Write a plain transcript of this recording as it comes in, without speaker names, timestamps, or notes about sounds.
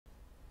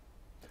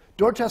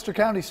Dorchester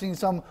County seen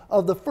some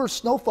of the first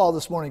snowfall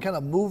this morning, kind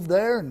of moved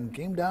there and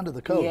came down to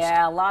the coast.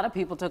 Yeah, a lot of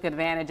people took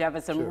advantage of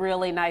it. Some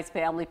really nice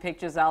family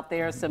pictures out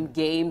there, some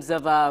games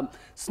of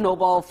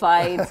snowball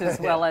fights,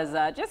 as well as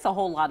just a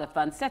whole lot of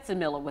fun. Stetson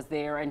Miller was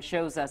there and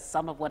shows us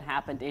some of what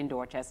happened in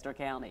Dorchester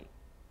County.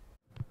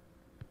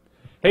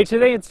 Hey,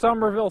 today in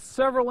Somerville,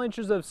 several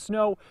inches of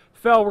snow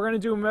fell. We're going to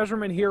do a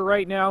measurement here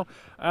right now,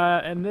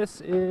 and this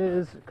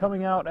is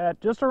coming out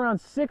at just around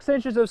 6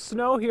 inches of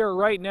snow here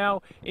right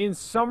now in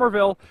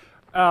Somerville.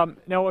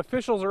 Now,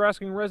 officials are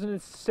asking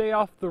residents to stay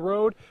off the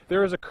road.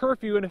 There is a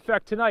curfew in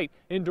effect tonight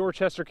in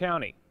Dorchester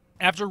County.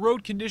 After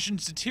road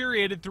conditions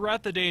deteriorated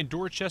throughout the day in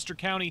Dorchester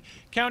County,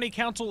 County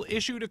Council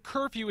issued a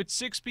curfew at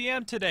 6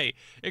 p.m. today,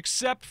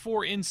 except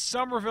for in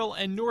Somerville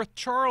and North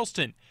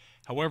Charleston.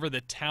 However, the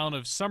town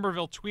of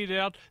Somerville tweeted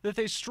out that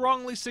they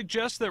strongly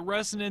suggest that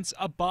residents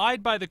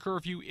abide by the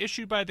curfew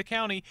issued by the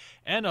county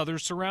and other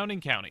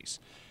surrounding counties.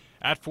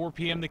 At 4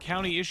 p.m., the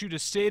county issued a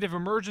state of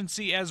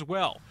emergency as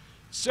well.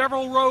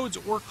 Several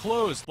roads were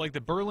closed, like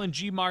the Berlin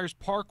G. Myers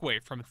Parkway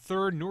from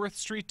 3rd North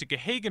Street to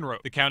Gahagan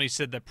Road. The county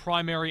said that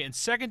primary and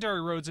secondary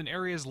roads in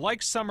areas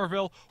like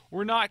Somerville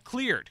were not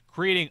cleared,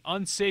 creating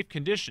unsafe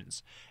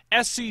conditions.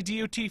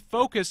 SCDOT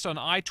focused on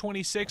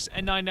I-26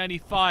 and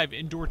 995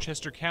 in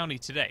Dorchester County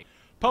today.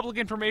 Public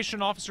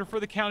Information Officer for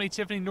the county,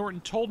 Tiffany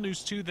Norton, told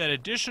News 2 that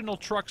additional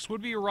trucks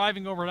would be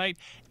arriving overnight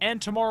and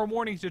tomorrow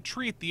morning to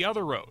treat the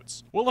other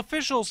roads. While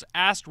officials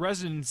asked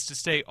residents to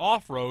stay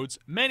off roads,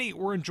 many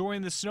were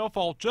enjoying the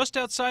snowfall just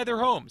outside their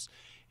homes.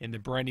 In the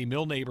Brandy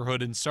Mill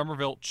neighborhood in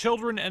Somerville,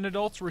 children and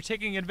adults were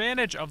taking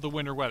advantage of the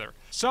winter weather.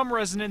 Some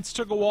residents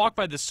took a walk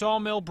by the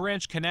Sawmill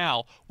Branch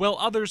Canal, while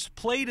others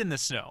played in the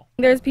snow.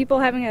 There's people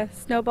having a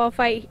snowball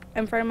fight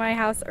in front of my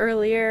house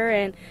earlier,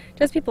 and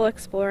just people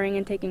exploring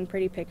and taking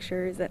pretty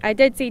pictures. I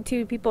did see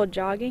 2 people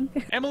jogging.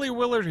 Emily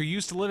Willard, who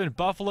used to live in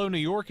Buffalo, New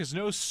York, is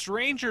no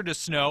stranger to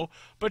snow,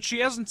 but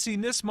she hasn't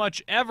seen this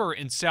much ever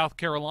in South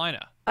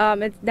Carolina.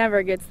 It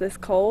never gets this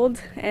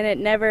cold,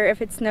 and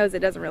if it snows, it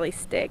doesn't really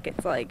stick.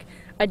 It's like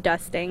a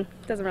dusting.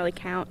 It doesn't really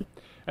count.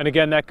 And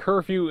again, that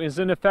curfew is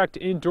in effect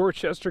in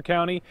Dorchester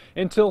County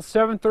until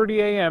 7:30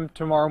 a.m.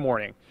 tomorrow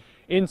morning.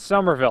 In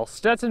Somerville,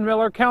 Stetson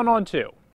Miller, Count on 2.